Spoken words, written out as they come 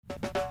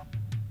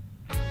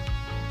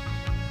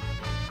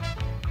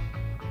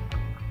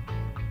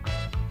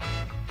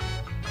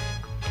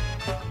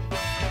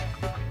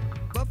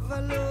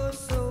Buffalo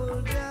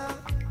soldier,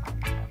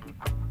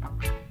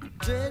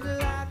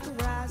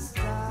 dreadlock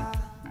rasta.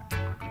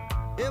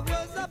 It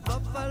was a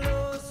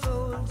buffalo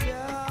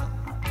soldier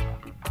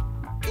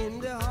in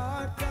the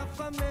heart of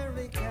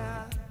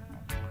America.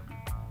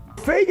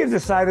 Fagan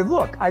decided,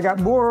 look, I got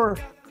more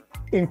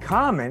in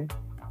common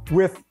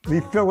with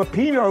the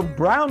Filipino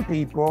brown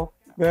people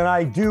than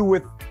I do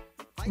with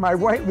my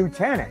white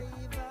lieutenant.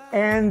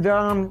 And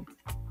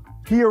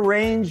he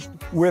arranged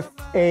with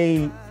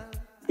a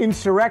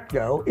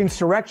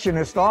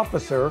insurrectionist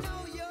officer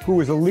who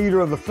was a leader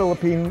of the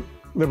Philippine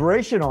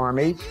Liberation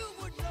Army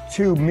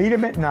to meet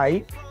him at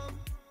night,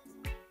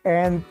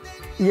 and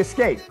he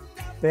escaped.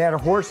 They had a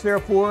horse there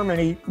for him, and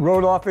he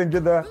rode off into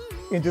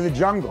the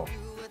jungle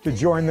to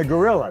join the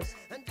guerrillas,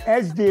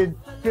 as did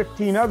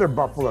 15 other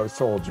Buffalo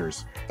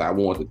soldiers. I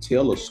want to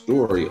tell a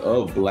story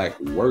of Black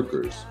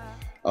workers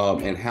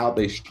and how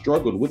they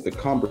struggled with the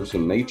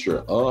cumbersome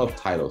nature of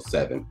Title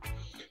VII,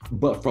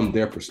 but from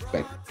their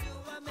perspective.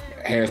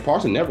 Harris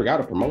Parson never got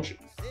a promotion.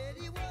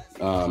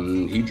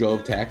 He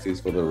drove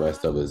taxis for the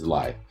rest of his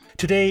life.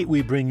 Today,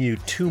 we bring you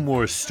two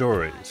more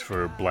stories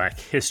for Black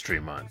History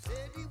Month.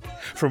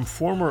 From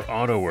former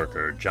auto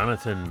worker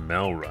Jonathan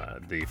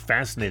Melrod, the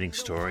fascinating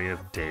story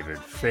of David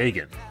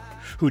Fagan,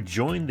 who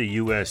joined the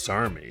U.S.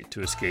 Army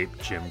to escape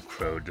Jim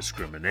Crow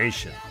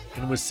discrimination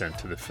and was sent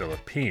to the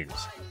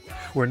Philippines,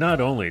 where not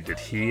only did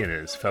he and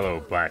his fellow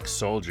Black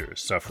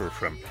soldiers suffer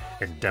from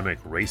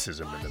endemic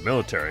racism in the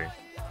military,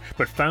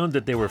 but found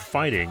that they were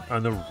fighting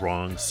on the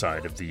wrong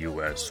side of the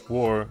U.S.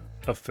 war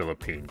of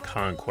Philippine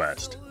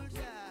conquest.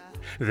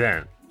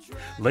 Then,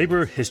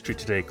 Labor History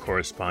Today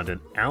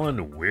correspondent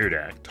Alan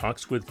Weirdak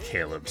talks with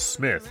Caleb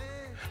Smith,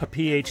 a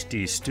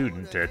PhD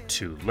student at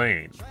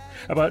Tulane,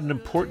 about an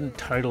important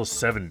Title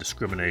VII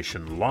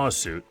discrimination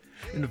lawsuit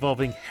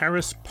involving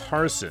Harris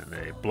Parson,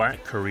 a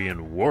Black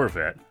Korean war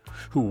vet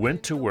who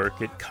went to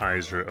work at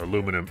Kaiser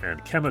Aluminum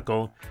and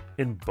Chemical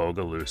in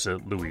Bogalusa,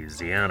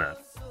 Louisiana.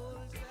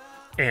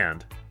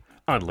 And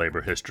on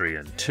Labor History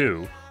in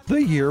 2,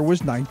 the year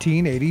was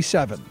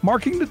 1987,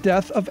 marking the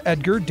death of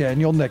Edgar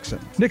Daniel Nixon.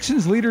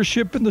 Nixon's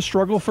leadership in the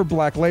struggle for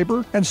Black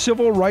labor and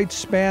civil rights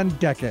spanned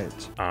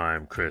decades.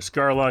 I'm Chris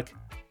Garlock,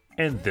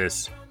 and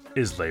this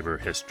is Labor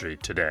History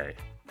Today.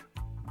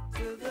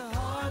 To the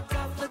heart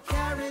of the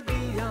Caribbean.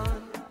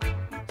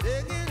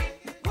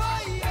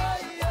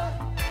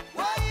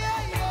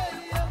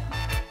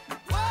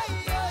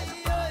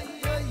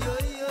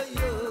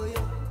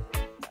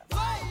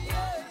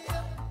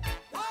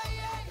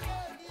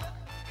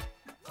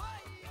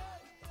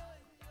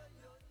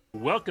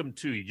 Welcome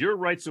to Your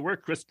Rights at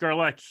Work. Chris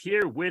Garlock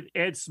here with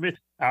Ed Smith.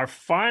 Our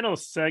final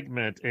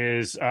segment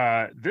is,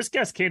 this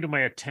guest came to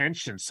my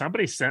attention.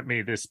 Somebody sent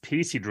me this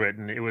piece he'd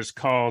written. It was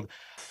called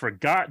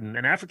Forgotten,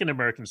 an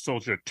African-American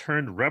soldier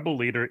turned rebel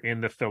leader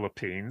in the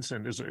Philippines.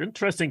 And there's an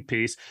interesting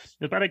piece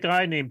about a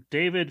guy named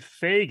David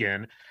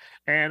Fagan.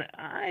 And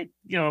I,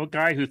 a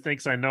guy who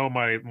thinks I know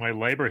my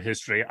labor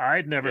history,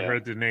 I'd never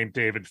heard the name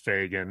David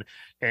Fagan.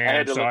 And I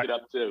had to look it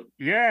up too.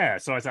 Yeah,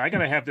 so I said, I got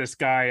to have this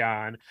guy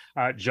on.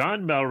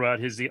 John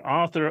Melrod is the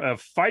author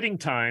of Fighting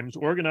Times,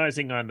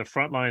 Organizing on the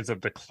Front Lines of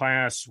the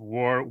Class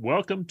War.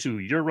 Welcome to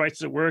Your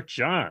Rights at Work,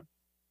 John.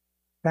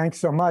 Thanks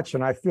so much,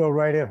 and I feel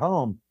right at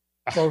home,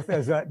 both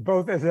as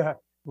a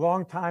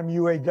longtime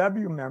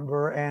UAW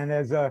member and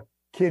as a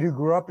kid who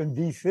grew up in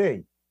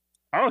D.C.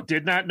 Oh,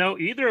 did not know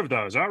either of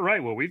those. All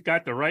right. Well, we've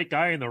got the right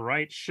guy in the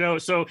right show.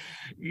 So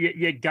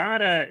you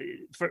gotta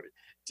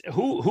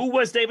who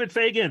was David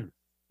Fagan?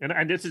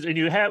 And this is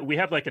we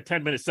have like a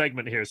 10-minute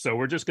segment here, so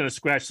we're just going to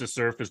scratch the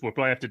surface. We'll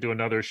probably have to do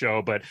another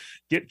show, but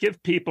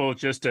give people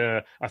just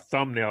a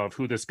thumbnail of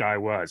who this guy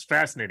was.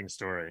 Fascinating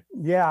story.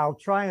 Yeah, I'll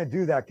try and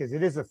do that because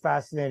it is a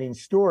fascinating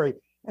story,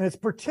 and it's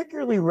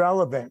particularly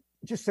relevant.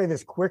 Just say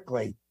this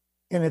quickly: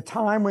 in a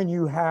time when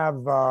you have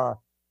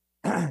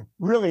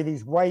really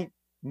these white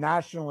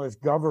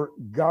nationalist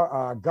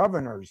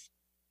governors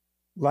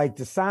like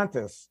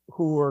DeSantis,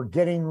 who are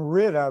getting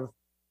rid of,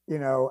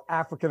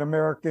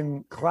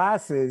 African-American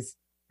classes,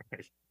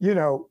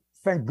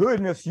 thank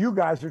goodness you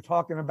guys are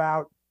talking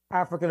about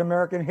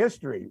African-American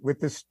history with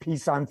this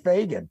piece on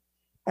Fagan.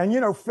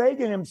 And,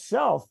 Fagan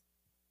himself,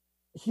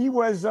 he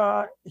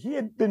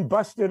had been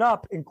busted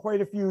up in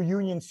quite a few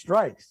union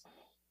strikes.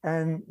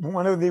 And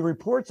one of the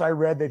reports I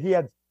read that he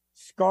had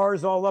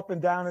scars all up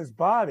and down his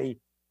body.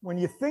 When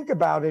you think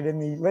about it, in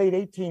the late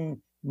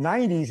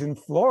 1890s in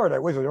Florida,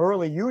 it was the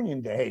early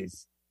union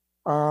days.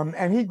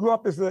 And he grew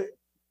up as a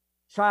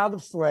child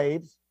of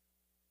slaves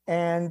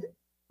and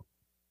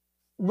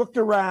looked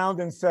around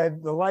and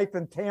said, the life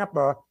in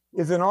Tampa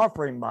isn't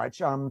offering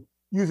much. I'm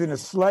using a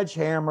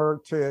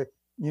sledgehammer to,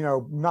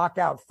 knock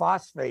out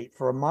phosphate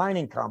for a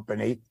mining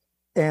company.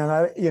 And,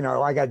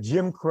 I got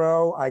Jim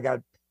Crow, I got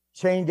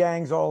chain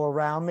gangs all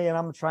around me, and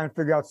I'm trying to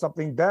figure out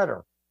something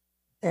better.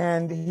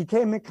 And he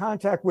came in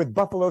contact with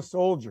Buffalo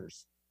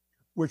soldiers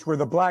which were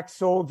the black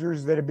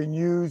soldiers that had been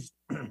used,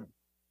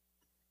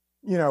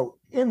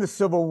 in the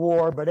Civil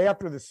War, but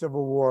after the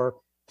Civil War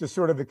to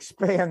sort of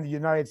expand the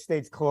United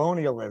States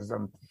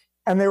colonialism.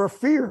 And they were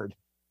feared.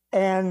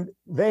 And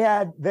they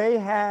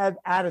had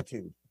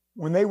attitude.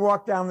 When they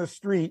walked down the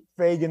street,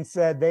 Fagan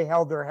said they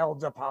held their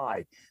heads up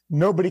high.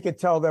 Nobody could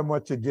tell them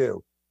what to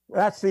do.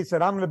 He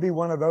said, I'm going to be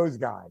one of those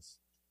guys.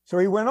 So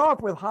he went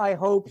off with high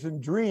hopes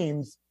and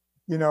dreams,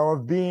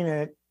 of being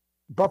a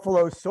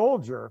Buffalo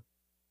Soldier.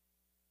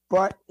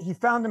 But he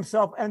found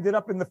himself ended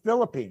up in the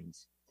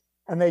Philippines.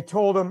 And they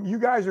told him, you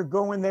guys are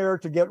going there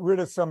to get rid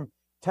of some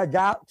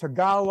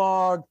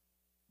Tagalog,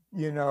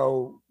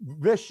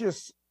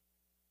 vicious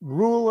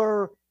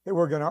ruler that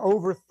we're going to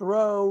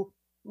overthrow.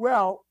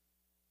 Well,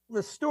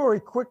 the story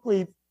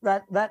quickly,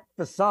 that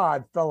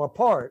facade fell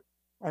apart.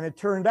 And it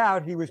turned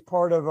out he was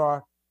part of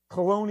a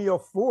colonial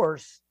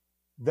force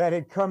that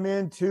had come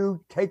in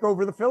to take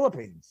over the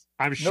Philippines.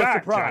 I'm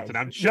shocked, Jonathan.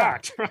 I'm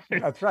shocked. Yeah,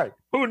 right? That's right.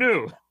 Who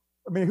knew?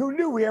 I mean, who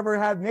knew we ever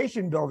had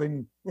nation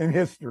building in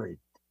history?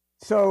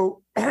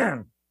 So,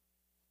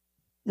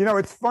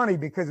 it's funny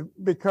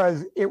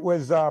because it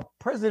was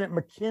President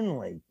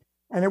McKinley,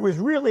 and it was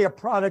really a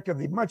product of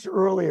the much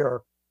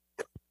earlier,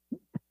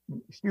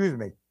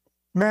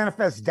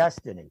 Manifest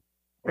Destiny,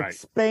 right.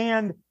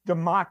 Expand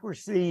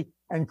democracy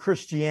and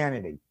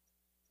Christianity.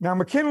 Now,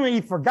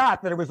 McKinley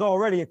forgot that it was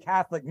already a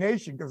Catholic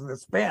nation because of the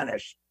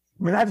Spanish.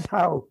 I mean, that's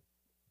how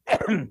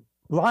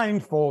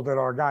blindfolded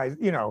our guys,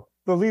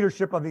 the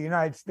leadership of the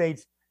United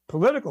States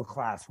political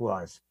class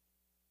was.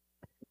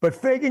 But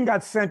Fagan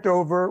got sent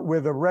over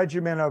with a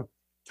regiment of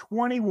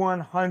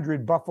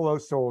 2,100 Buffalo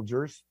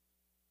Soldiers,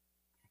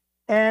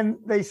 and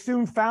they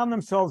soon found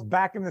themselves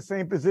back in the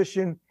same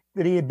position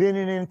that he had been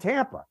in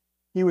Tampa.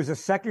 He was a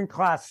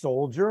second-class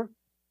soldier.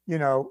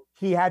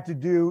 He had to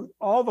do,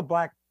 all the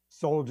black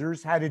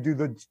soldiers had to do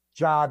the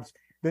jobs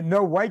that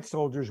no white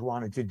soldiers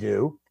wanted to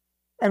do.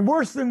 And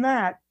worse than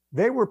that,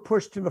 they were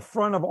pushed to the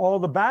front of all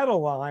the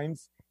battle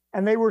lines,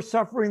 and they were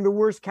suffering the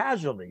worst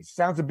casualties.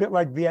 Sounds a bit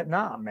like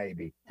Vietnam,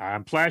 maybe.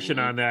 I'm flashing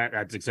on that.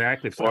 That's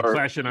exactly. I'm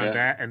flashing on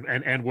that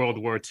and World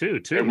War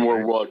II, too. And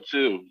World War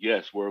II.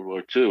 Yes, World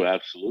War II.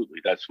 Absolutely.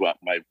 That's what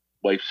my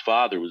wife's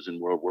father was in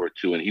World War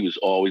II, and he was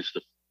always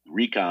the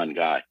recon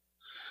guy.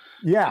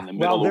 Yeah. In the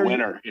middle of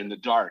winter, in the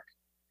dark.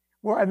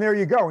 Well, and there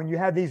you go. And you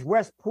had these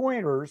West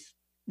Pointers,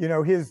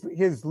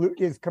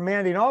 his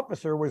commanding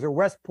officer was a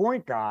West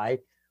Point guy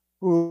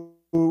who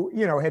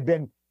had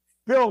been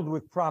filled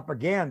with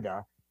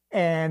propaganda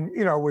and,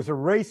 was as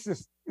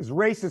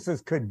racist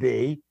as could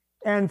be.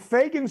 And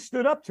Fagan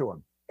stood up to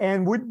him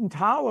and wouldn't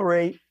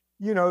tolerate,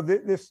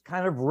 this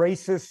kind of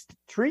racist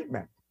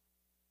treatment.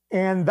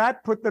 And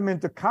that put them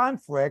into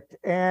conflict.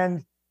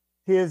 And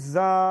his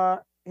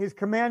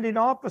commanding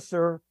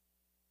officer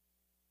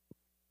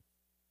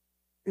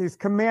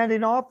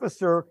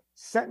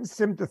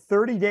sentenced him to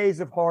 30 days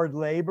of hard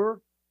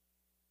labor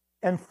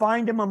and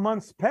fined him a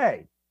month's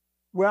pay.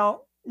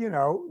 Well,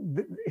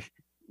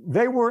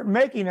 they weren't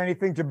making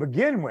anything to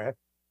begin with.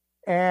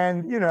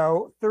 And,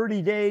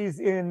 30 days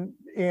in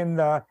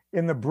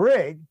the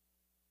brig,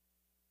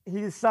 he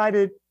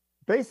decided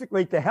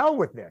basically to hell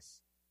with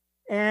this.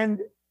 And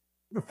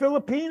the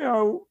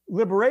Filipino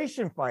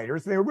liberation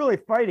fighters, they were really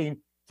fighting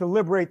to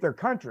liberate their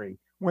country.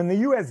 When the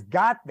U.S.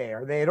 got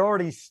there, they had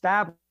already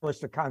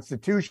established a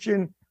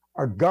constitution,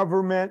 a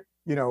government.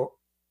 There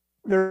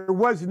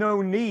was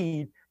no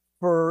need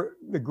for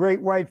the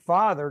Great White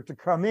Father to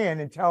come in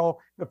and tell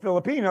the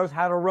Filipinos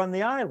how to run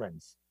the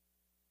islands.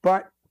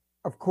 But,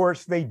 of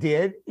course, they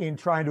did in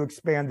trying to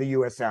expand the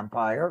U.S.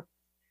 empire.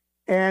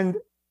 And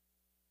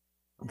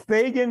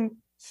Fagan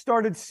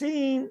started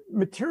seeing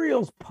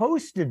materials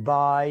posted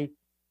by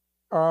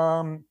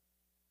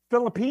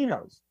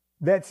Filipinos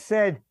that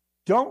said,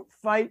 don't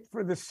fight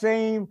for the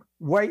same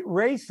white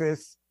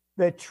racists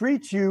that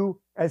treat you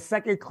as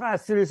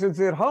second-class citizens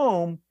at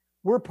home.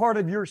 We're part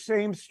of your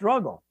same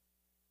struggle.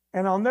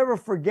 And I'll never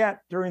forget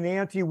during the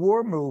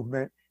anti-war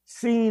movement,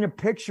 seeing a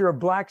picture of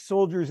black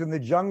soldiers in the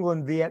jungle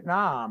in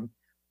Vietnam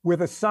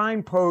with a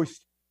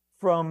signpost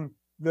from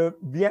the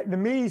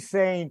Vietnamese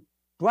saying,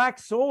 black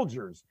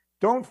soldiers,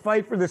 don't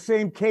fight for the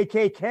same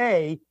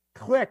KKK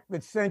clique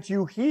that sent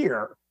you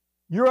here.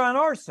 You're on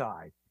our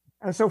side.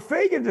 And so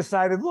Fagan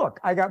decided, look,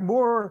 I got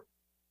more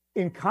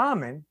in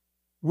common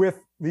with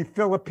the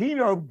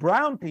Filipino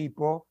brown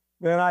people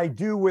than I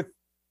do with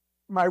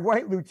my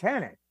white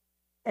lieutenant.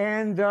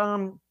 And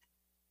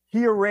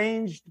he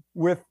arranged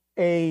with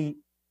a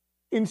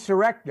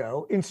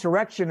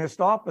insurrectionist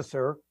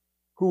officer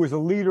who was a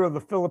leader of the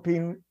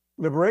Philippine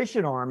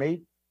Liberation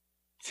Army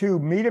to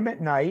meet him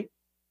at night,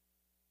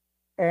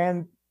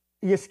 and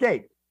he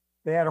escaped.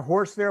 They had a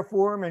horse there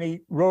for him, and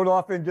he rode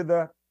off into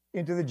the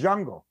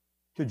jungle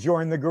to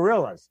join the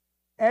guerrillas,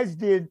 as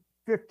did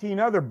 15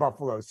 other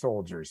Buffalo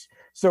Soldiers.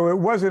 So it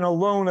wasn't a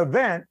lone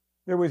event.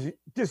 There was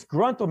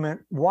disgruntlement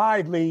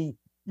widely,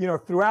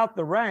 throughout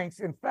the ranks.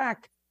 In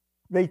fact,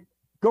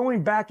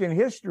 going back in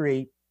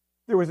history,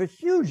 there was a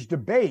huge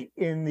debate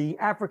in the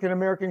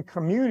African-American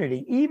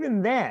community,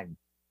 even then,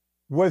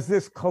 Was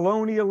this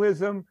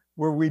colonialism?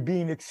 Were we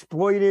being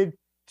exploited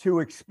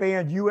to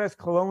expand U.S.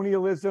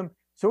 colonialism?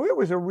 So it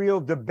was a real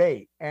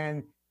debate.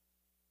 And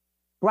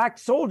Black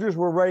soldiers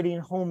were writing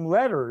home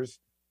letters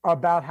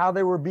about how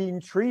they were being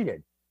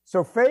treated.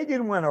 So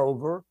Fagan went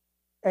over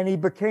and he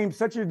became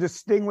such a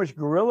distinguished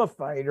guerrilla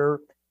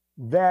fighter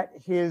that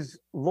his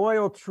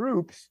loyal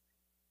troops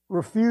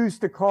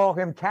refused to call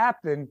him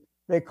captain.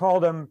 They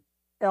called him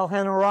El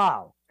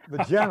General,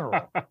 the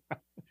general.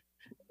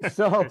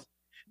 So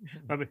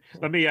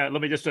let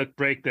me just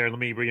break there. Let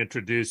me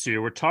reintroduce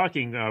you. We're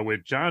talking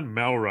with John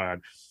Melrod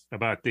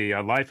about the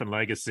life and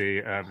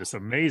legacy of this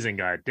amazing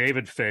guy,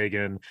 David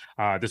Fagan.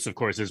 This, of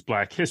course, is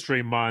Black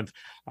History Month.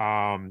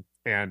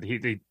 And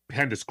he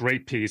had this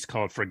great piece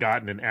called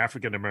 "Forgotten: An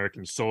African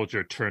American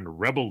Soldier Turned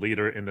Rebel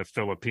Leader in the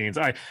Philippines."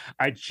 I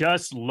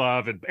just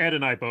love, and Ed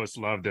and I both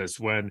love this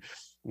when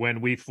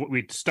we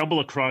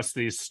stumble across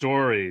these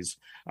stories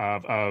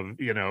of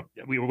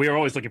we're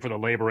always looking for the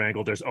labor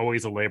angle. There's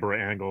always a labor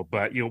angle,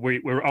 but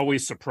we're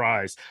always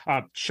surprised.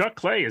 Chuck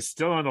Clay is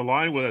still on the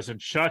line with us, and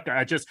Chuck,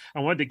 I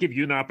wanted to give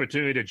you an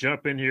opportunity to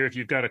jump in here if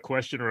you've got a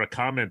question or a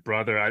comment,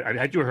 brother.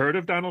 Had you heard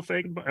of Donald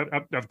Fagan,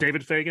 of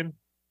David Fagan?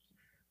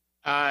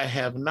 I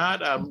have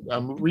not.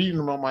 I'm reading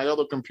them on my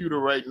other computer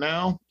right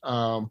now.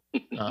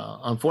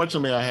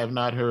 Unfortunately, I have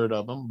not heard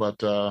of them,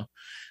 but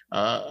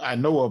I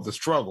know of the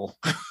struggle,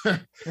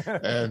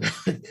 and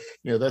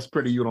that's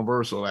pretty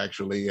universal,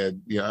 actually.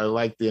 And I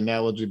like the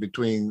analogy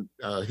between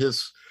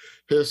his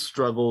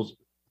struggles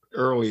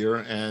earlier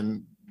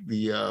and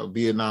the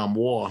Vietnam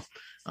War.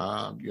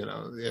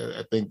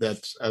 I think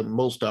that's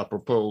most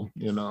apropos.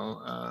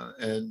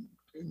 And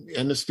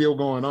it's still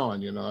going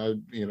on.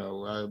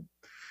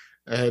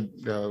 I had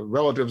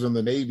relatives in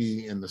the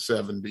Navy in the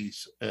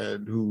 70s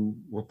who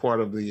were part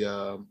of the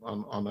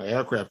on the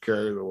aircraft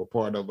carrier that were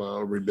part of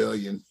a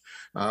rebellion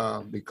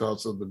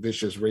because of the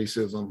vicious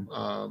racism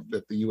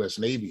that the U.S.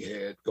 Navy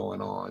had going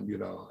on,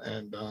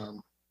 and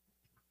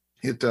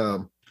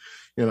the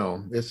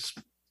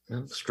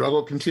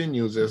struggle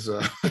continues as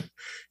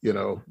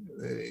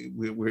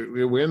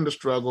we're in the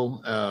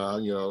struggle,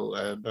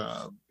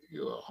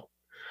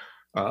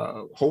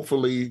 and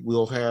hopefully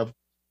we'll have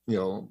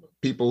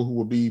people who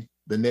will be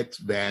the next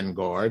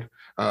vanguard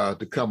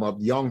to come up,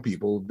 young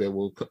people that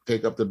will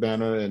take up the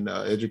banner and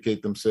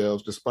educate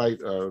themselves, despite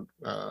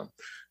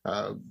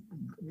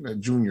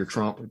Junior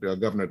Trump,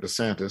 Governor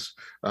DeSantis,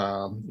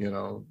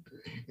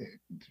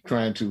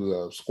 trying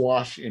to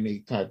squash any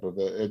type of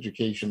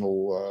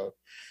educational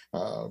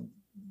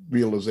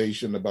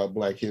realization about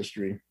Black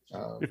history.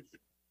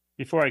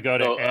 Before I go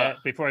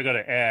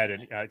to Ed,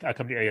 and I'll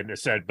come to Ed in a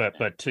sec,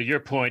 but to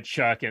your point,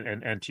 Chuck,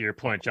 and to your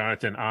point,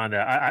 Jonathan, on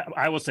that,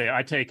 I will say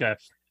I take a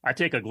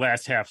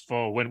glass half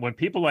full. When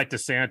people like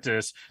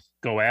DeSantis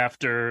go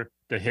after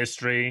the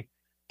history,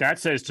 that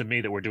says to me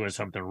that we're doing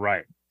something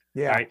right.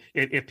 Yeah. Right?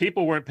 If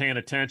people weren't paying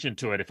attention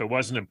to it, if it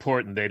wasn't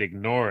important, they'd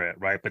ignore it,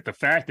 right? But the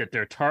fact that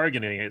they're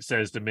targeting it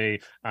says to me,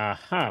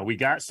 we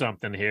got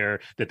something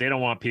here that they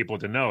don't want people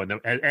to know. And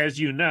as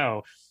you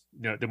know,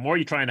 the more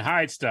you're trying to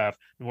hide stuff,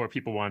 the more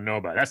people want to know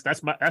about it.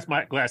 That's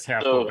my glass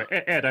half full.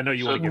 Ed, I know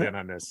you want to get in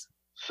on this.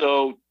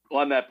 So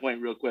on that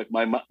point, real quick,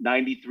 my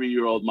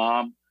 93-year-old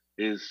mom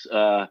is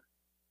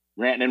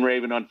ranting and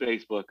raving on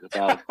Facebook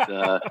about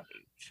the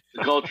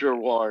culture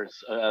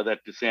wars that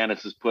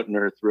DeSantis is putting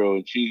her through.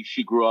 And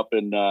she grew up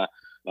in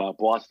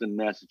Boston,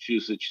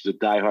 Massachusetts. She's a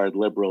diehard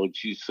liberal, and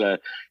she's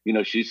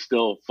she's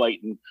still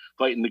fighting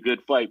the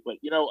good fight. But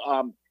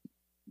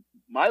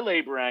my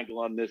labor angle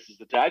on this is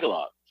the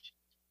Tagalog.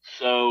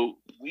 So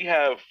we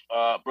have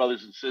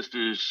brothers and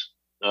sisters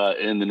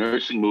in the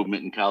nursing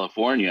movement in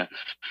California,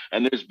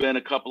 and there's been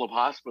a couple of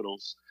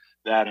hospitals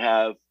that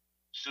have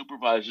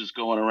supervisors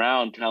going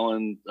around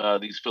telling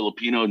these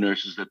Filipino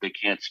nurses that they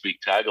can't speak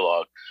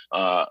Tagalog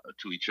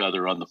to each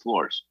other on the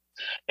floors,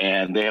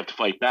 and they have to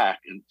fight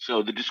back. And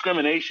so the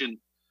discrimination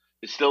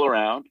is still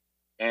around,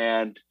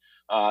 and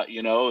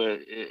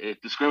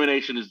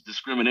discrimination is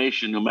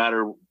discrimination, no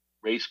matter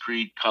race,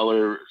 creed,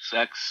 color,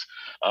 sex.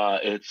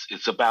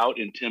 It's about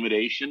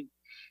intimidation.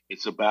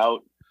 It's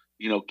about,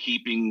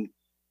 keeping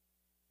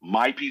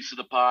my piece of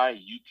the pie.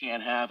 You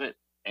can't have it.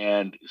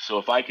 And so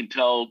if I can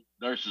tell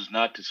nurses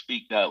not to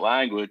speak that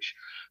language,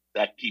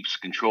 that keeps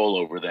control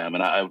over them.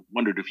 And I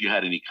wondered if you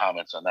had any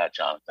comments on that,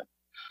 Jonathan.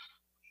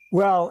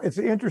 Well, it's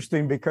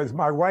interesting because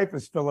my wife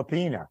is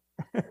Filipina.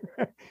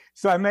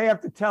 So I may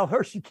have to tell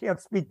her she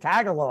can't speak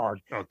Tagalog.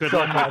 Oh, good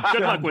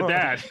luck with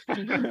that.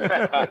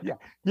 yeah,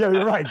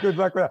 you're right. Good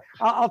luck with that.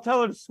 I'll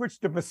tell her to switch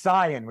to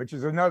Visayan, which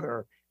is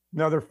another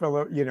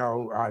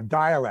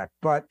dialect.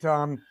 But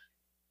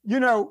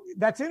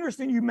that's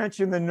interesting. You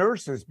mentioned the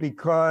nurses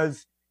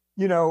because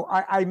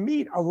I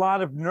meet a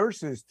lot of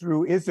nurses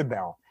through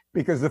Isabel,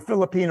 because the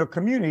Filipino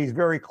community is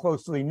very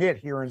closely knit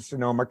here in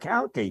Sonoma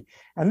County,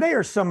 and they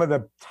are some of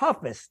the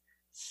toughest,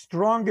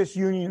 strongest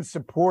union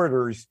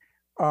supporters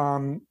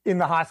in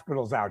the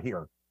hospitals out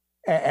here,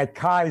 at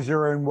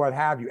Kaiser and what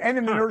have you, and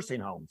in the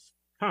nursing homes.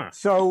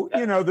 So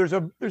there's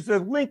a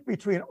link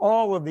between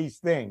all of these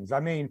things. I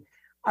mean,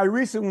 I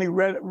recently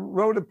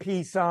wrote a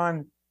piece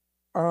on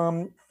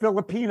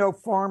Filipino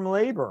farm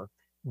labor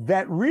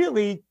that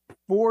really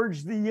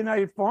forged the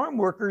United Farm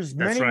Workers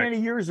many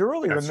years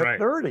earlier in the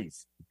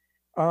 30s.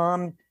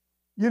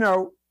 You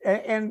know,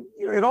 and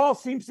it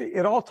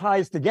all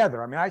ties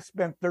together. I mean, I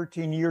spent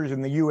 13 years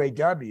in the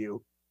UAW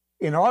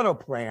in auto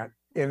plant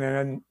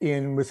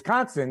in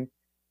Wisconsin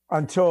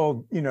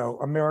until, you know,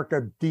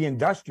 America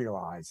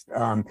deindustrialized.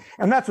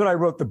 And that's what I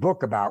wrote the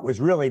book about, was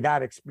really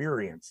that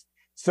experience.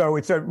 So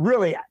it's a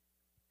really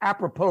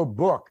apropos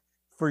book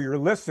for your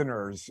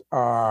listeners,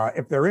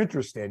 if they're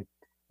interested.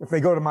 If they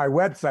go to my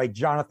website,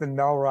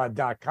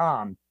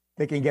 jonathanmelrod.com,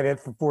 they can get it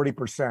for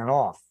 40%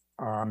 off.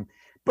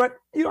 But,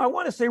 you know, I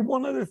want to say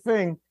one other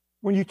thing.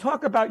 When you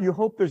talk about you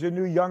hope there's a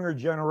new younger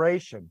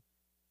generation,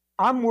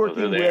 I'm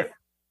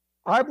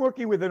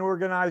working with an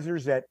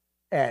organizers at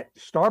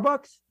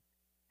Starbucks,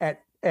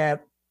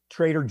 at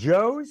Trader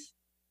Joe's,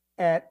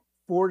 at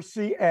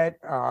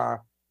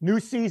New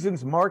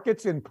Seasons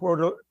Markets in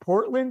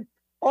Portland,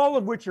 all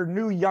of which are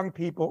new young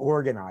people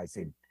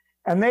organizing.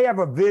 And they have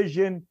a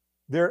vision.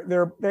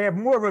 They have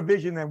more of a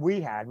vision than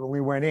we had when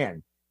we went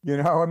in. You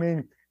know, I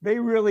mean, they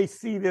really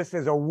see this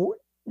as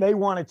they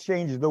want to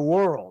change the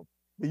world.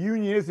 The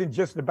union isn't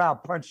just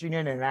about punching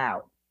in and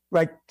out.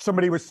 Like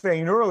somebody was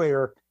saying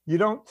earlier, you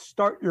don't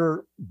start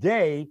your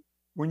day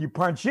when you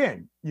punch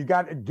in. You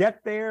got to get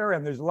there,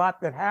 and there's a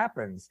lot that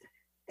happens.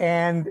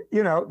 And,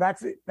 you know,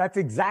 that's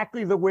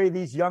exactly the way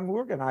these young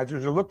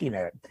organizers are looking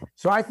at it.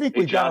 So I think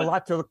we've got a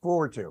lot to look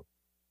forward to.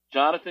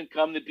 Jonathan,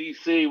 come to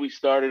D.C. We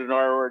started an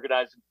our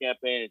organizing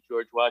campaign at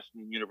George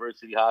Washington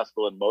University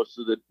Hospital, and most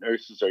of the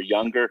nurses are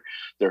younger.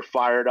 They're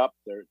fired up.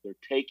 They're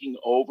taking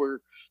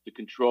over the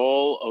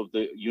control of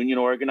the union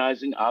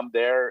organizing. I'm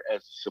there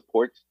as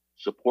support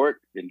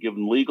and give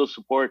them legal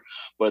support,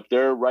 but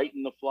they're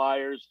writing the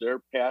flyers.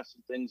 They're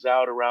passing things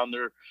out around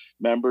their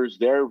members.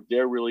 They're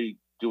really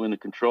doing the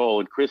control.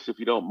 And Chris, if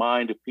you don't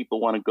mind, if people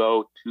want to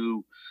go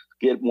to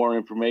get more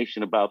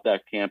information about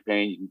that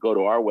campaign, you can go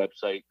to our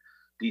website,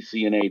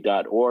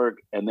 dcna.org,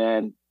 and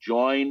then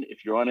join,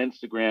 if you're on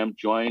Instagram,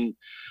 join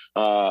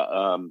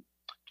GWUH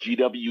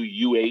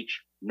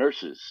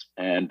Nurses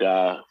and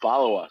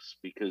follow us,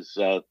 because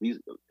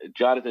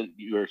Jonathan,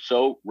 you're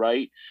so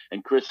right.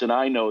 And Chris and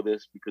I know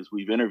this because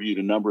we've interviewed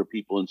a number of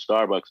people in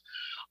Starbucks.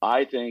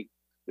 I think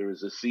there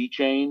is a sea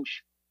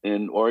change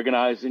in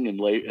organizing in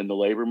the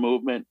labor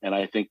movement. And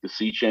I think the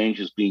sea change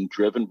is being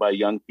driven by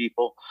young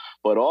people,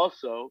 but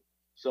also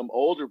some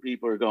older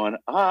people are going,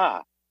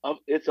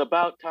 it's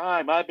about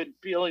time. I've been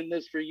feeling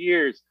this for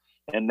years,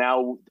 and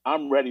now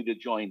I'm ready to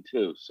join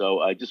too. So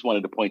I just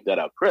wanted to point that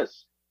out.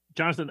 Chris.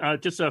 Jonathan,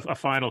 just a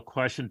final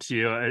question to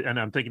you, and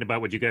I'm thinking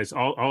about what you guys,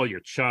 all your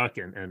Chuck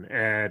and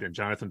Ed and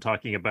Jonathan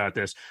talking about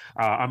this.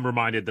 I'm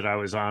reminded that I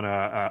was on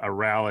a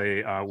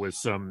rally with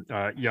some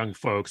young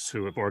folks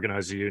who have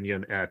organized a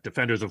union at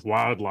Defenders of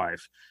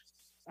Wildlife.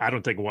 I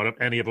don't think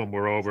any of them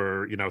were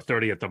over,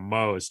 30 at the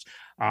most.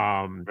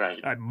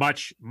 Right.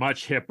 Much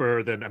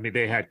hipper than, I mean,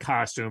 they had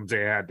costumes, they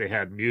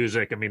had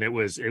music. I mean,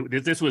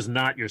 this was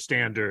not your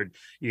standard,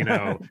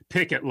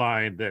 picket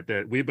line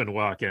that we've been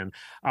walking.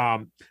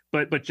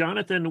 But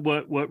Jonathan,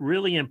 what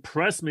really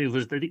impressed me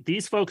was that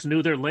these folks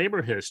knew their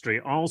labor history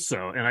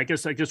also. And I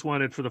guess I just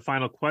wanted, for the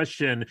final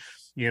question,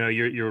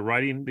 you're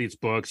writing these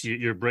books,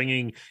 you're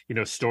bringing,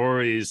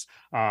 stories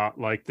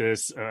like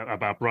this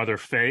about Brother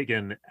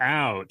Fagan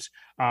out.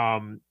 Why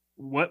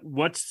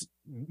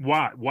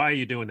are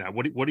you doing that?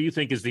 What do you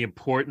think is the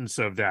importance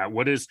of that?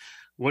 What is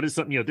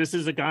something, this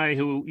is a guy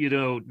who,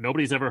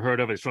 nobody's ever heard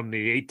of. It's from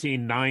the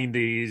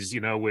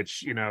 1890s,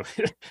 which,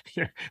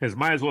 it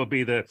might as well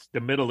be the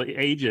Middle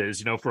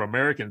Ages, for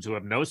Americans who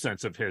have no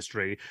sense of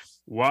history.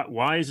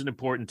 Why is it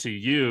important to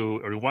you,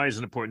 or why is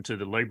it important to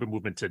the labor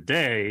movement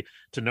today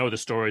to know the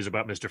stories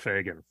about Mr.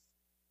 Fagan?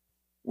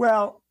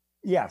 Well,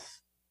 yes.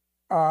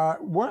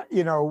 One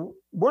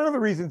of the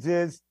reasons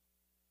is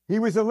he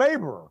was a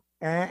laborer.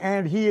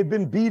 And he had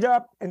been beat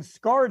up and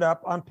scarred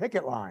up on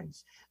picket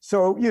lines.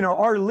 So,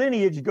 our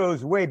lineage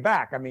goes way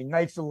back. I mean,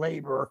 Knights of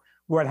Labor,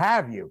 what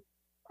have you.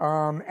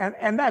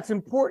 And that's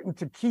important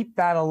to keep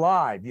that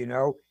alive,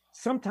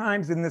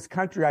 Sometimes in this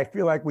country, I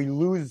feel like we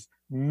lose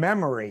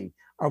memory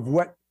of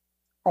what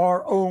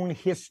our own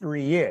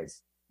history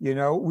is.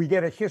 We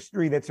get a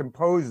history that's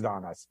imposed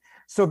on us.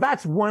 So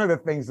that's one of the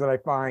things that I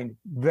find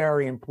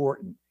very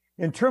important.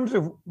 In terms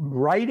of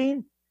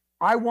writing,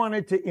 I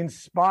wanted to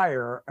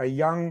inspire a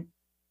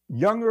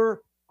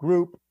younger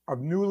group of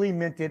newly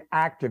minted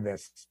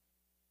activists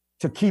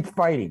to keep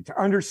fighting,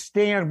 to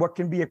understand what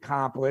can be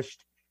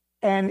accomplished.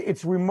 And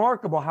it's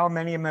remarkable how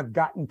many of them have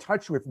got in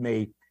touch with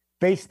me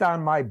based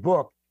on my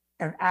book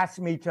and asked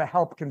me to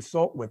help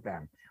consult with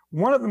them.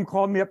 One of them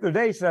called me up the other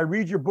day, said, I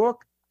read your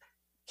book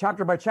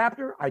chapter by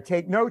chapter, I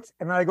take notes,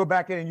 and then I go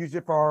back in and use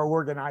it for our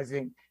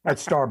organizing at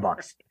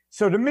Starbucks.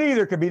 So to me,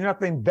 there could be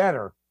nothing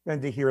better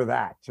than to hear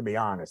that, to be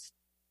honest.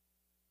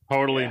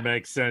 Totally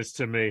makes sense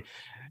to me.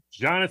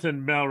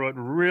 Jonathan Melrod,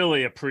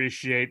 really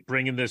appreciate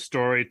bringing this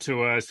story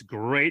to us.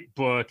 Great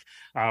book,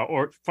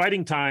 or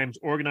Fighting Times,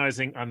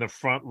 Organizing on the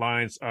Front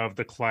Lines of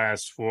the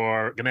Class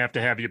War. Going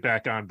to have you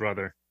back on,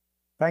 brother.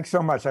 Thanks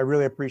so much. I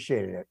really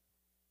appreciated it.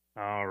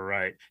 All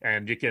right.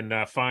 And you can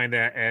find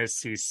that, as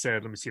he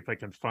said, let me see if I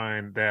can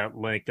find that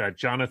link.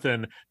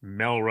 Jonathan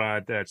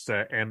Melrod, that's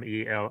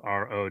MELROD.com.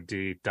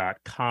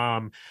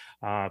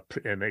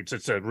 And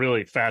it's a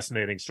really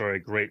fascinating story,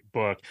 great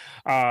book.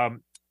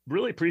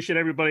 Really appreciate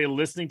everybody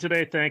listening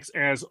today. Thanks,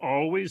 as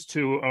always,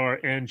 to our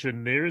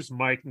engineers,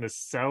 Mike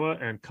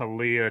Nasella and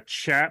Kalia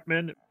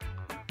Chapman.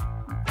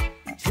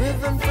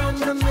 Driven from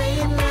the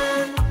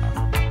mainland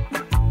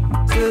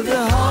to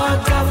the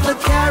heart of the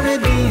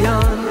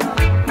Caribbean.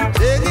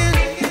 Singing,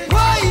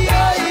 why,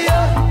 yeah,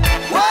 yeah,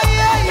 why,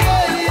 yeah,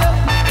 yeah, yeah,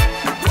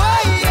 why,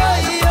 yeah,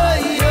 yeah,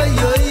 yeah,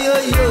 yeah, yeah,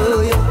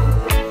 yeah,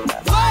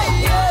 why,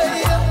 yeah,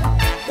 yeah,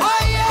 why,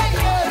 yeah,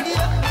 yeah,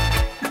 yeah,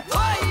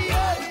 why,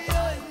 yeah,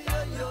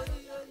 yeah, yeah,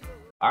 yeah.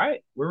 All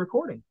right, we're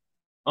recording.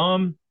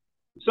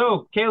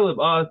 So Caleb,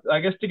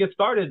 I guess to get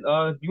started,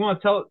 you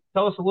want to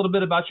tell us a little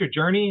bit about your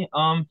journey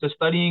to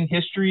studying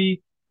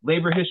history,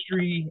 labor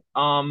history.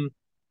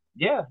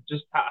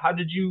 Just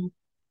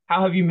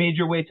how have you made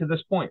your way to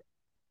this point?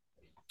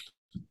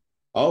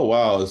 Oh,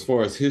 wow. As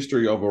far as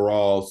history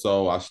overall,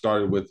 so I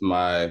started with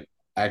my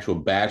actual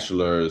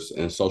bachelor's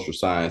in social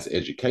science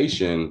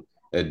education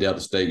at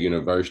Delta State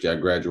University. I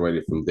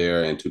graduated from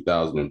there in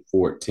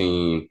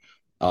 2014.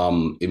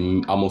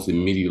 Almost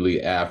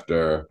immediately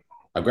after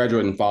I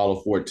graduated in fall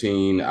of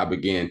 14, I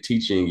began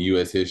teaching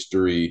U.S.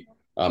 history,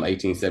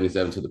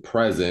 1877 to the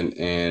present,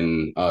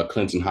 in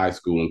Clinton High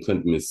School in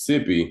Clinton,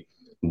 Mississippi,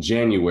 in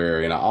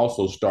January. And I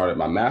also started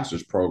my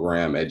master's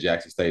program at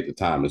Jackson State at the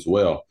time as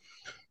well.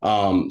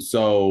 I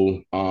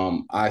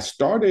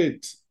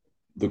started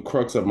the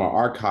crux of my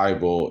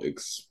archival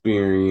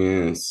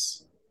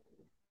experience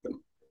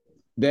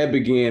that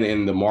began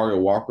in the Margaret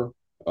Walker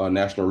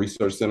National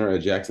Research Center at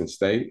Jackson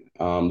State,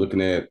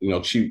 looking at,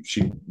 she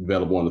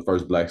developed one of the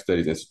first Black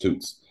Studies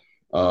Institutes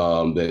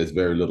that is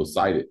very little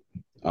cited.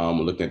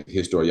 Looking at the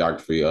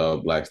historiography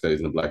of Black Studies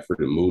and the Black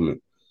Freedom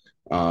Movement.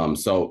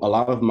 So a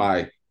lot of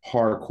my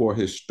hardcore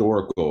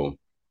historical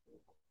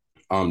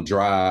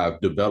drive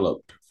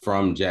developed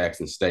from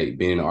Jackson State,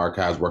 being in the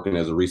archives, working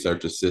as a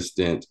research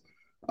assistant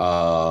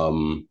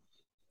during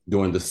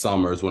the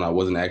summers when I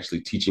wasn't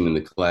actually teaching in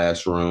the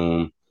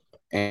classroom.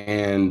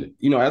 And,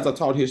 as I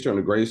taught history on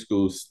the grade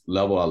school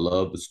level, I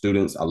love the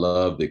students. I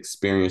love the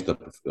experience, the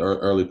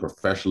early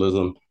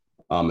professionalism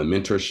and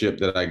mentorship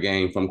that I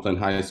gained from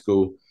Clinton High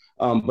School.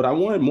 But I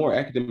wanted more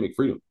academic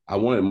freedom. I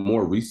wanted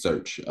more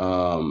research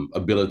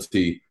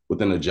ability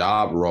within a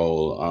job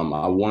role.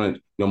 I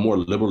wanted more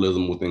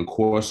liberalism within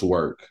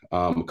coursework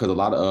because a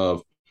lot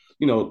of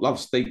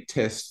state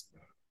test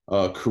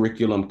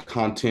curriculum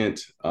content,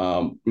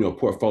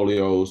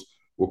 portfolios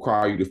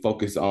require you to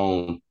focus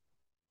on,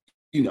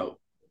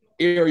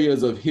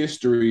 areas of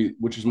history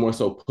which is more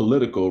so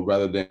political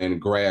rather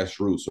than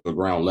grassroots or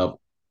ground level.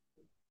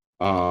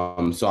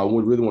 So I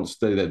would really want to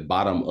study that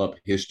bottom up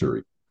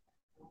history.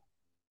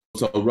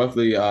 So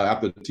roughly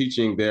after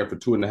teaching there for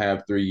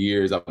 2.5, 3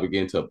 years, I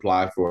began to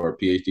apply for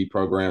PhD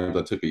programs.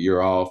 I took a year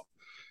off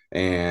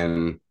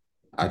and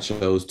I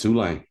chose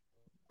Tulane.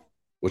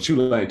 Well,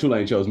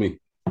 Tulane chose me.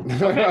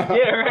 Yeah,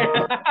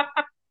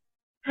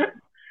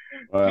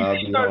 right.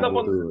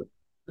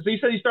 So you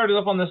said you started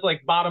up on this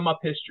like bottom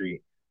up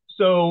history.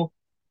 So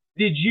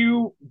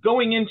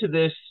going into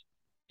this,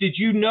 did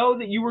you know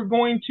that you were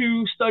going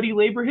to study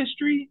labor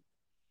history?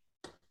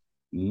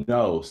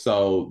 No.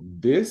 So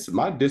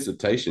my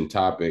dissertation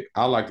topic,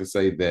 I like to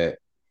say that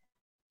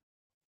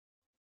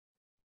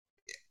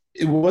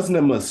it wasn't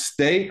a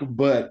mistake,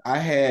 but I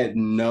had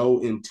no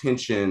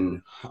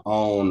intention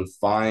on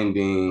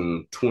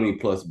finding 20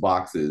 plus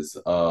boxes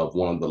of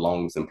one of the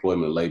longest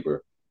employment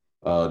labor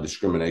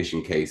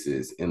discrimination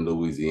cases in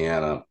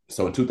Louisiana.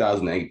 So in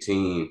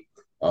 2018,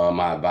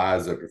 my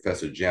advisor,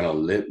 Professor Jana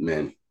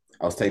Lippman,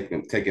 I was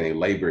taking a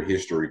labor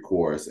history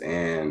course,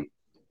 and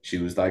she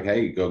was like,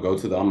 hey, go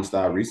to the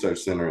Amistad Research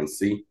Center and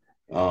see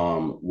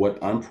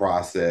what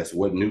unprocessed,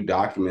 what new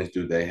documents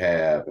do they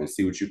have, and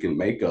see what you can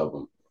make of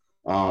them.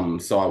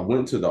 So I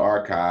went to the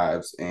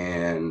archives,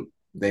 and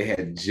they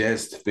had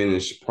just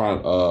finished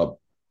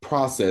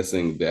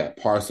processing that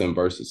Parson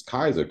versus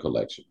Kaiser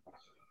collection,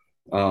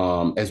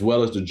 as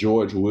well as the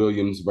George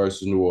Williams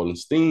versus New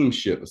Orleans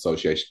Steamship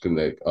Association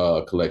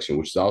collection,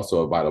 which is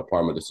also a vital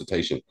part of my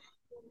dissertation.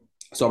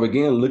 So I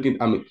began looking.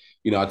 I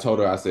told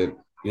her, I said,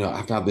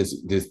 I found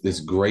this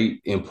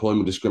great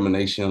employment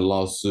discrimination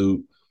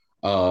lawsuit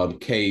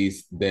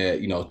case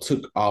that,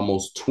 took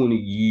almost 20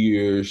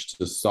 years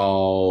to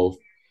solve.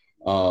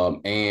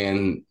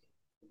 And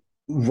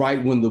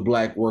right when the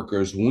Black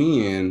workers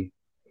win,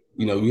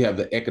 you have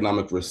the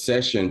economic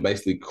recession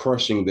basically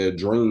crushing their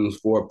dreams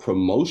for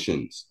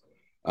promotions.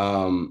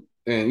 And,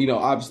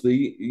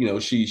 obviously,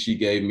 she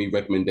gave me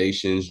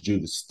recommendations,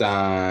 Judith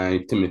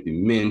Stein, Timothy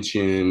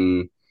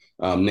Minchin,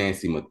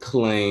 Nancy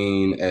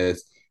McLean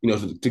as,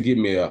 to give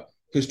me a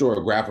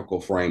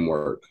historiographical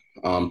framework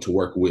to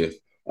work with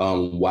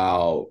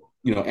while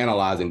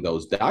analyzing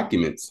those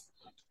documents.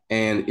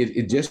 And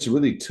it just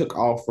really took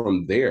off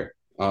from there.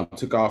 And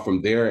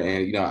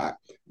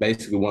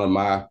basically one of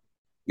my, I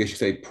guess you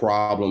say,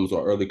 problems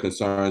or early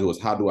concerns was,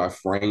 how do I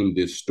frame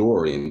this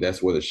story? And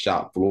that's where the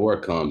shop floor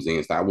comes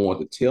in. So I want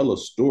to tell a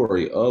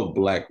story of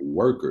Black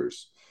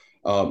workers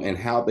and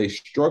how they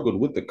struggled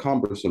with the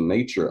cumbersome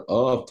nature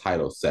of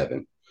Title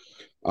VII,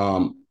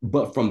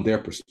 but from their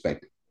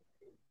perspective.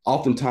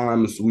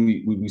 Oftentimes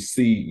we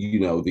see,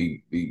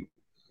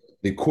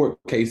 the court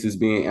cases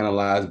being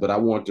analyzed, but I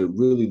want to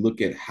really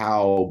look at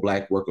how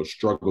Black workers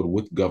struggled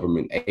with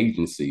government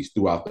agencies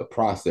throughout the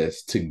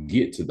process to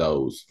get to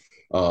those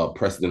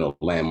precedent or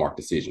landmark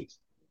decisions.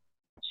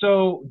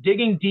 So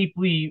digging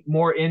deeply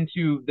more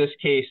into this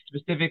case,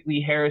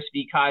 specifically Harris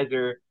v.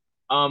 Kaiser,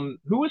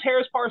 who was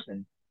Harris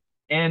Parson?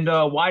 And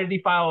why did he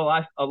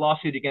file a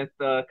lawsuit against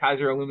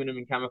Kaiser Aluminum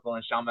and Chemical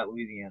in Chalmette,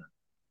 Louisiana?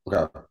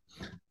 Okay.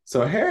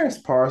 So Harris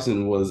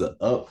Parson was a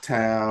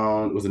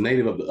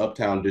native of the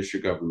Uptown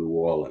District of New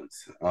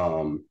Orleans.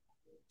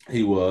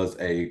 He was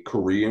a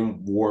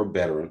Korean War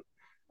veteran.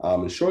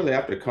 And shortly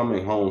after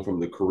coming home from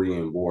the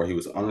Korean War, he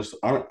was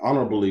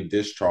honorably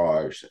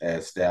discharged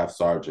as staff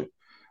sergeant.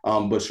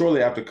 But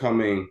shortly after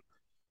coming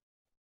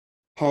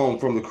home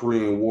from the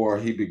Korean War,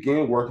 he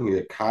began working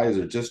at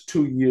Kaiser just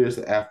 2 years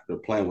after the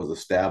plant was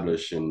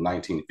established in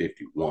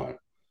 1951.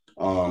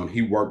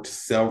 He worked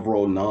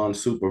several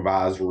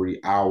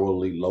non-supervisory,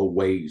 hourly,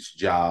 low-wage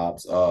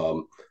jobs.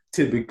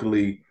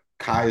 Typically,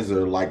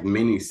 Kaiser, like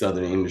many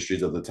Southern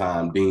industries of the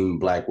time, deemed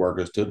Black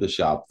workers to the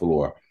shop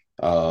floor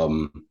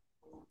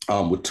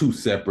with two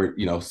separate,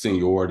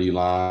 seniority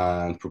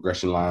lines,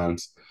 progression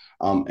lines.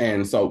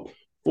 And so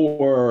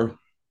for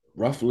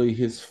roughly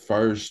his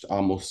first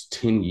almost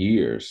 10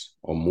 years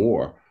or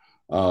more,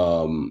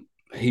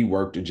 he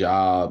worked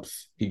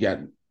jobs. He got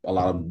a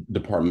lot of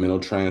departmental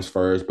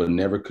transfers, but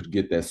never could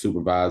get that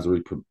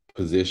supervisory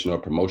position or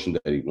promotion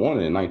that he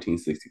wanted. In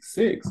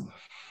 1966,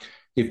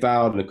 he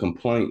filed a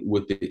complaint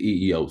with the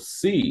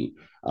EEOC,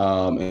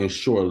 and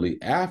shortly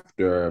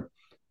after,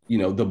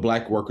 the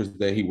Black workers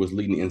that he was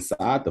leading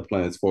inside the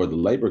plants for the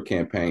labor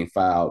campaign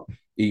filed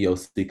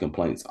EEOC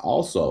complaints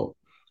also.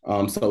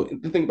 So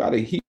the thing about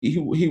it,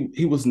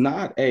 he was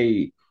not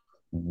a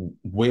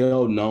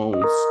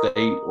well-known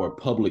state or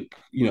public,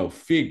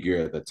 figure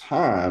at the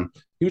time.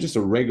 He was just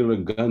a regular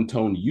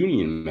gun-tone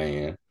union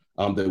man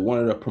that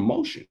wanted a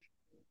promotion.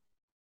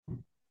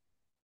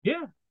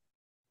 Yeah.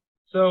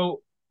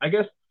 So I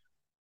guess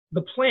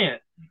the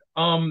plant,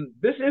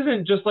 this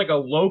isn't just like a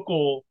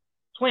local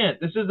plant.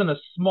 This isn't a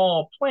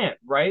small plant,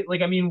 right?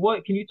 Like, I mean,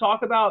 what can you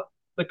talk about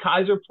the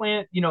Kaiser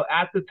plant,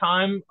 at the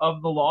time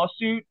of the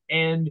lawsuit,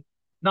 and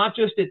not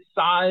just its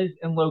size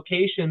and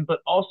location, but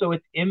also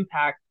its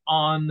impact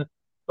on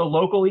the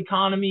local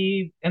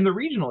economy and the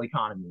regional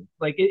economy?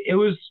 Like it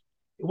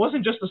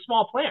wasn't just a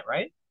small plant,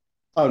 right?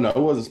 Oh no, it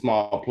was a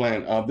small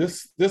plant.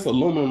 This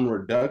aluminum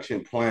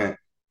reduction plant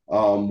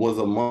was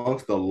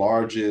amongst the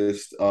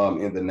largest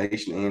in the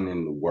nation and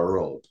in the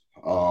world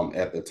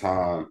at the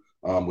time,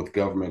 with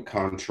government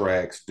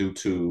contracts due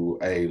to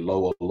a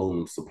low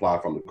aluminum supply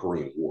from the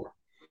Korean War.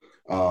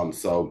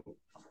 So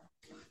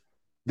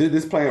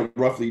this plant,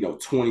 roughly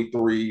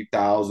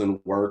 23,000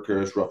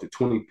 workers, roughly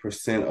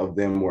 20% of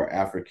them were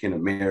African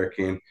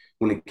American.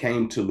 When it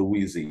came to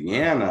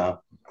Louisiana,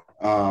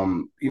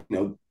 one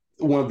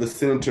of the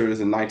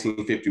senators in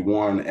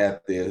 1951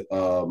 at the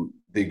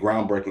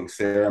groundbreaking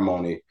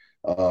ceremony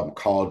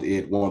called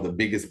it one of the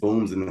biggest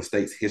booms in the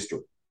state's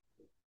history.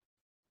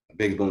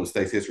 Biggest boom in the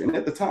state's history. And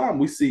at the time,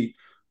 we see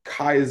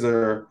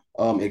Kaiser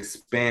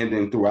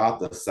expanding throughout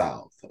the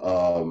South.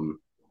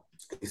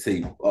 You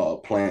see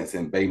plants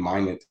in Bay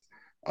Minot,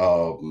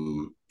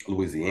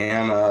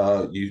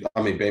 Louisiana,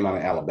 Bay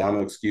Minot, Alabama,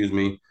 excuse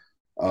me.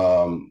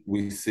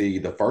 We see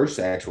the first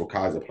actual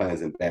Kaiser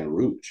plants in Baton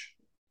Rouge.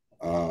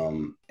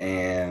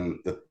 And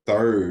the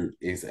third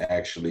is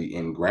actually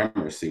in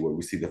Gramercy, where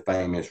we see the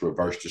famous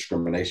reverse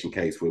discrimination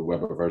case with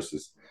Weber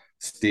versus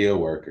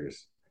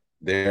Steelworkers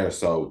there.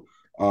 So,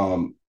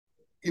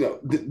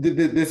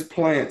 this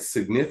plant's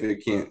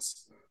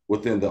significance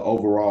within the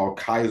overall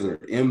Kaiser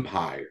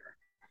empire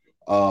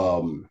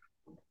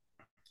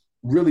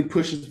really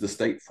pushes the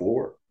state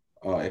forward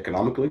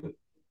economically.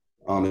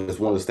 It's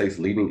one of the state's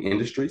leading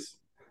industries.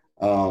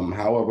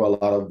 However, a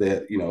lot of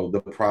that,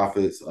 the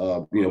profits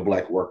of,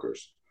 Black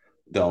workers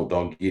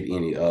don't get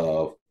any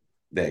of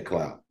that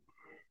clout.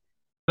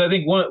 I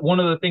think one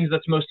of the things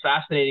that's most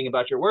fascinating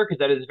about your work is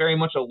that it's very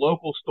much a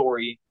local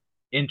story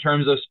in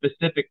terms of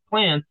specific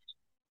plants,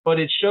 but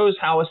it shows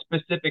how a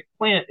specific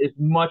plant is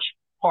much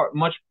part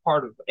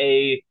of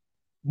a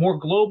more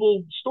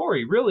global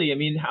story, really. I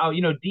mean, how,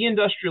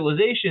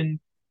 deindustrialization,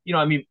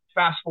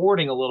 fast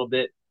forwarding a little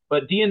bit,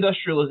 but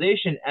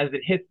deindustrialization, as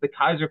it hits the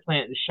Kaiser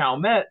plant in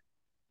Chalmette,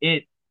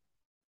 it's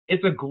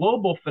a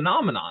global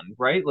phenomenon,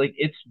 right? Like,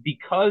 it's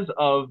because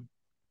of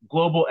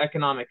global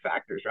economic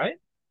factors, right?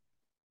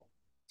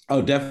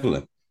 Oh,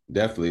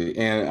 definitely.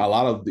 And a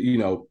lot of,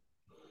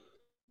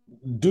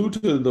 due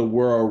to the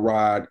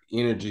worldwide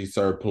energy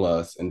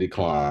surplus and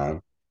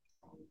decline,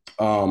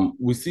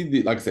 we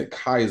see like I said,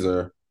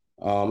 Kaiser,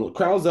 Crown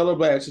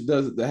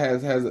Zellerbach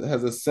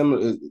has a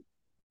similar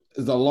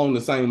is along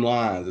the same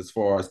lines as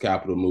far as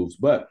capital moves.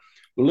 But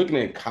when looking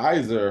at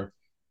Kaiser,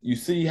 you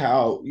see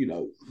how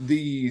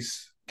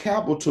these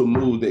capital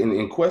moves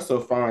in quest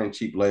of finding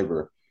cheap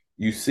labor.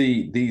 You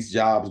see these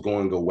jobs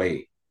going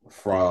away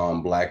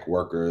from Black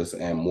workers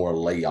and more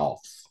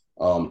layoffs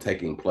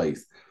taking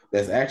place.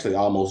 That's actually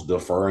almost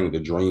deferring the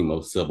dream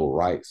of civil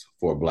rights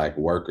for Black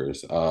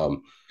workers.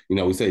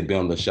 We say been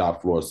on the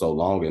shop floor so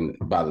long, and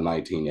by the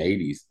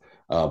 1980s,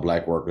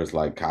 Black workers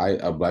like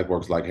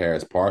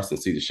Harris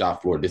Parsons see the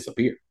shop floor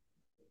disappear.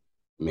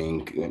 I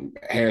mean,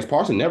 Harris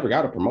Parsons never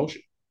got a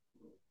promotion.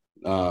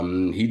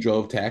 He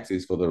drove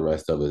taxis for the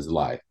rest of his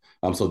life.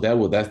 So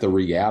that's the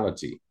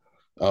reality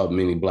of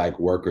many Black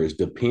workers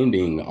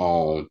depending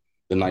on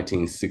the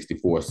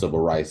 1964 Civil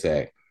Rights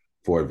Act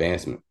for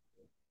advancement.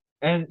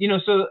 And,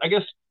 so I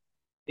guess,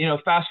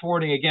 fast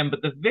forwarding again,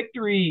 but the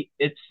victory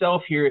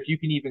itself here, if you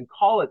can even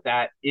call it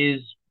that, is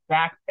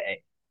back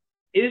pay.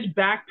 Is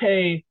back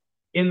pay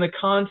in the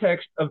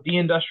context of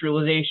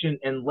deindustrialization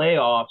and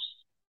layoffs,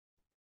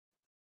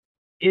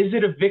 is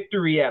it a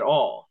victory at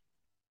all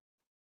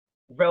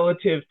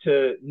relative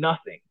to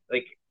nothing?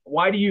 Like,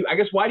 why do you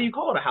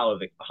call it a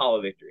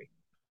hollow victory?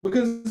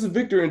 Because it's a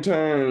victory in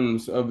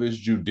terms of its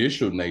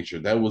judicial nature.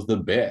 That was the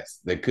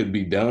best that could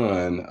be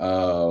done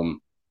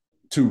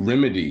to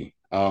remedy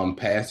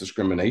past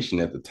discrimination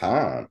at the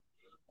time.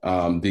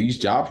 These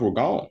jobs were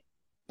gone.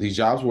 These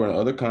jobs were in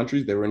other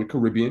countries. They were in the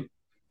Caribbean.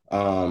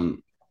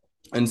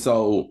 And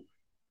so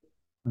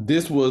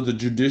this was the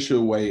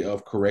judicial way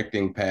of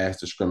correcting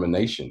past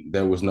discrimination.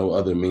 There was no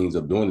other means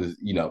of doing this.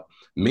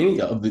 Many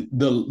of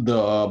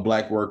the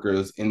Black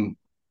workers in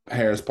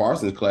Harris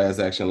Parsons class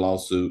action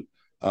lawsuit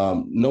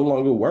no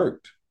longer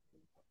worked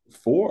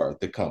for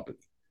the company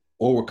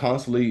or were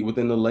constantly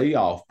within the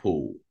layoff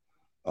pool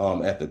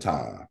at the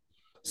time.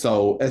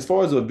 So as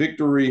far as a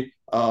victory,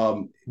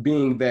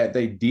 being that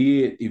they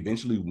did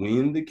eventually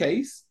win the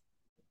case,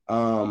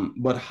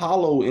 but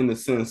hollow in the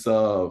sense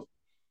of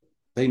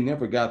they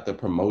never got the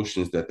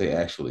promotions that they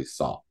actually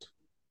sought.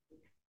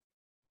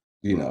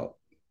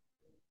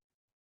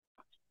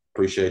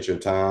 Appreciate your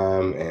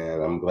time,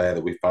 and I'm glad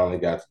that we finally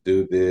got to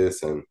do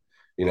this. And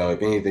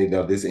if anything,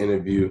 though, this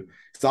interview,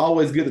 it's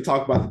always good to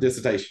talk about the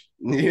dissertation.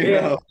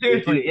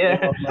 Seriously,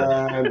 yeah.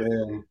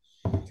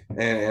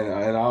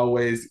 And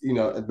always,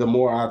 the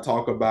more I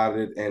talk about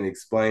it and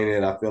explain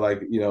it, I feel like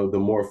the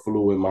more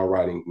fluid my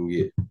writing can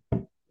get.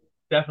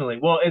 Definitely.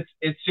 Well,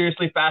 it's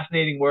seriously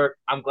fascinating work.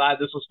 I'm glad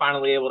this was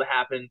finally able to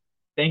happen.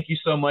 Thank you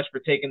so much for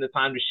taking the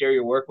time to share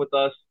your work with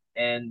us,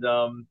 and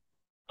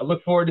I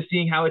look forward to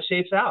seeing how it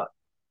shapes out.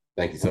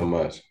 Thank you so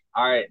much.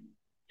 All right.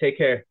 Take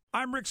care.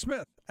 I'm Rick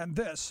Smith, and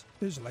this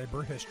is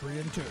Labor History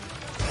in 2.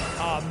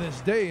 On this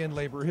day in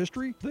labor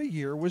history, the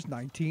year was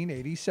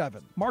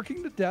 1987,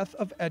 marking the death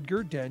of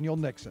Edgar Daniel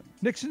Nixon.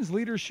 Nixon's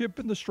leadership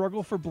in the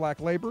struggle for Black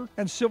labor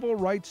and civil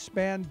rights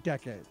spanned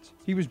decades.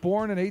 He was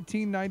born in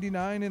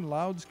 1899 in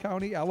Louds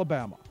County,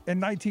 Alabama. In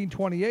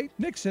 1928,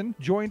 Nixon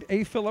joined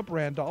A. Philip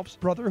Randolph's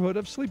Brotherhood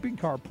of Sleeping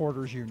Car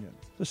Porters Union.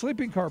 The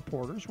Sleeping Car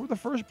Porters were the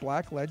first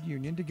Black-led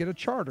union to get a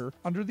charter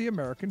under the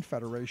American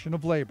Federation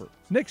of Labor.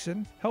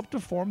 Nixon helped to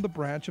form the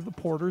branch of the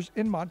Porters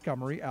in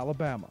Montgomery,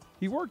 Alabama.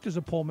 He worked as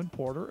a Pullman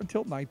porter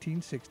until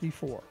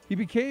 1964. He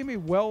became a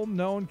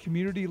well-known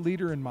community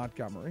leader in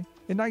Montgomery.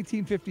 In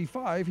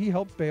 1955, he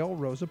helped bail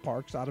Rosa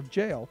Parks out of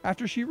jail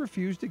after she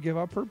refused to give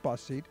up her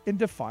bus seat in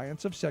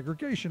defiance of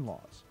segregation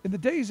laws. In the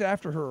days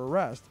after her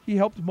arrest, he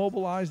helped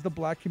mobilize the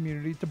Black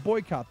community to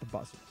boycott the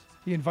buses.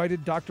 He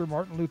invited Dr.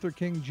 Martin Luther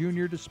King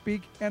Jr. to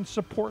speak and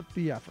support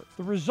the effort.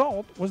 The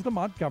result was the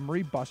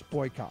Montgomery bus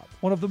boycott,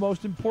 one of the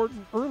most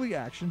important early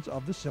actions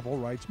of the civil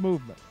rights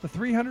movement. The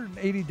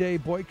 380-day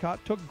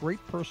boycott took great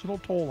personal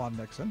toll on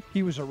Nixon.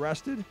 He was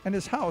arrested and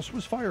his house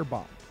was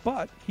firebombed.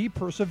 But he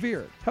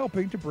persevered,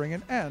 helping to bring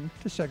an end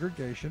to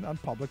segregation on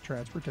public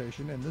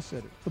transportation in the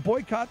city. The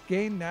boycott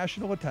gained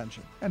national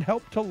attention and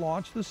helped to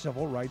launch the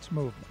civil rights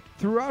movement.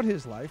 Throughout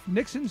his life,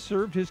 Nixon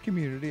served his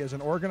community as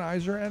an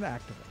organizer and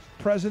activist.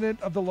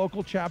 President of the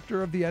local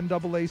chapter of the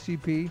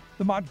NAACP,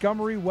 the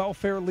Montgomery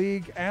Welfare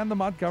League, and the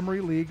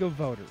Montgomery League of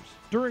Voters.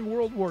 During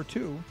World War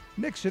II,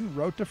 Nixon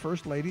wrote to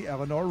First Lady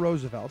Eleanor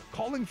Roosevelt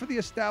calling for the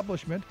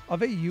establishment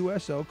of a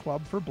USO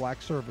club for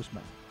Black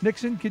servicemen.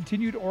 Nixon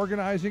continued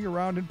organizing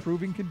around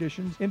improving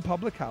conditions in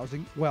public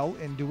housing well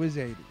into his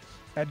 80s.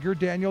 Edgar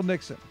Daniel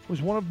Nixon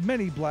was one of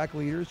many Black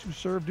leaders who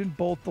served in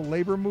both the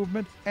labor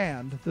movement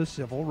and the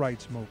civil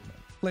rights movement.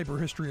 Labor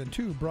History in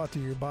 2 brought to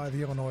you by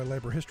the Illinois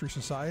Labor History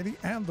Society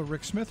and The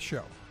Rick Smith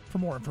Show. For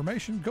more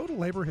information, go to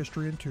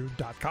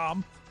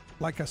laborhistoryin2.com,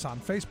 like us on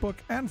Facebook,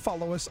 and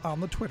follow us on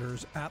the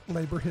Twitters at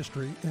Labor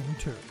History in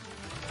 2.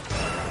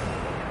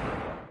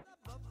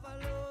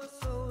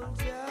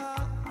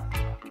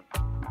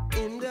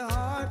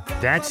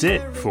 That's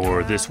it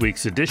for this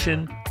week's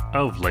edition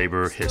of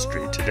Labor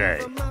History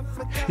Today.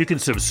 You can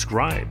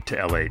subscribe to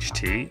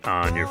LHT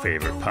on your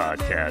favorite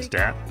podcast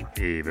app.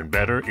 Even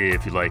better,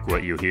 if you like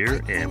what you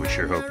hear, and we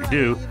sure hope you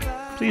do,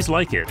 please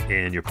like it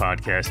in your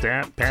podcast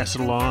app, pass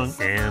it along,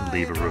 and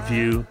leave a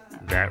review.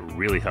 That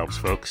really helps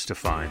folks to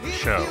find the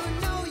show.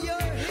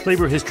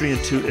 Labor History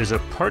in 2 is a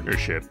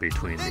partnership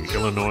between the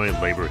Illinois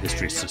Labor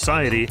History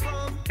Society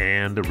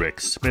and The Rick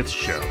Smith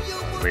Show,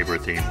 a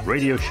labor-themed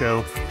radio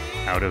show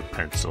out of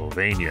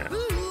Pennsylvania.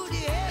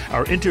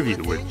 Our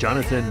interview with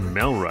Jonathan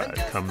Melrod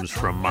comes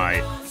from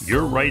my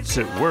Your Rights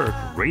at Work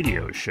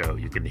radio show.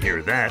 You can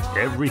hear that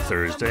every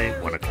Thursday,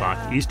 1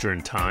 o'clock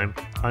Eastern Time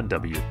on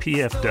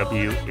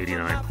WPFW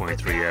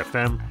 89.3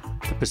 FM,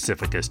 the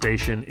Pacifica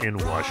station in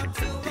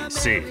Washington,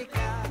 D.C.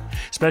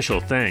 Special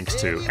thanks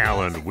to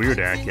Alan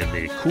Weirdak and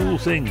the Cool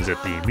Things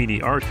at the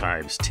Meany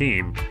Archives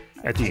team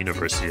at the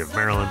University of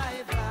Maryland,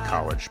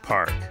 College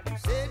Park.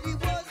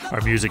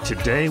 Our music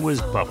today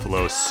was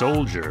Buffalo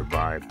Soldier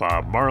by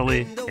Bob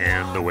Marley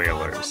and the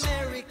Wailers.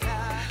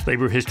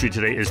 Labor History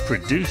Today is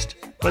produced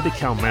by the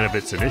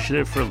Kalmanovitz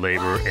Initiative for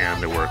Labor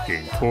and the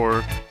Working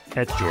Poor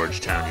at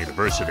Georgetown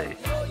University.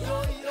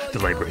 The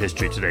Labor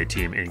History Today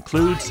team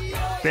includes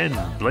Ben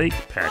Blake,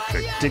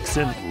 Patrick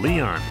Dixon,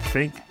 Leon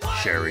Fink,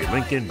 Sherry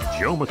Lincoln,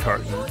 Joe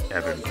McCartan,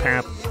 Evan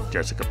Papp,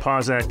 Jessica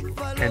Pozak,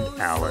 and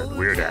Alan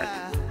Weirdak.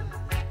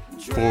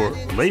 For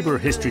Labor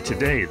History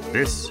Today,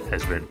 this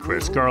has been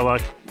Chris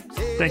Garlock.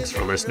 Thanks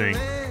for listening.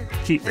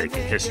 Keep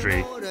making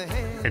history,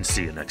 and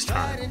see you next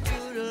time.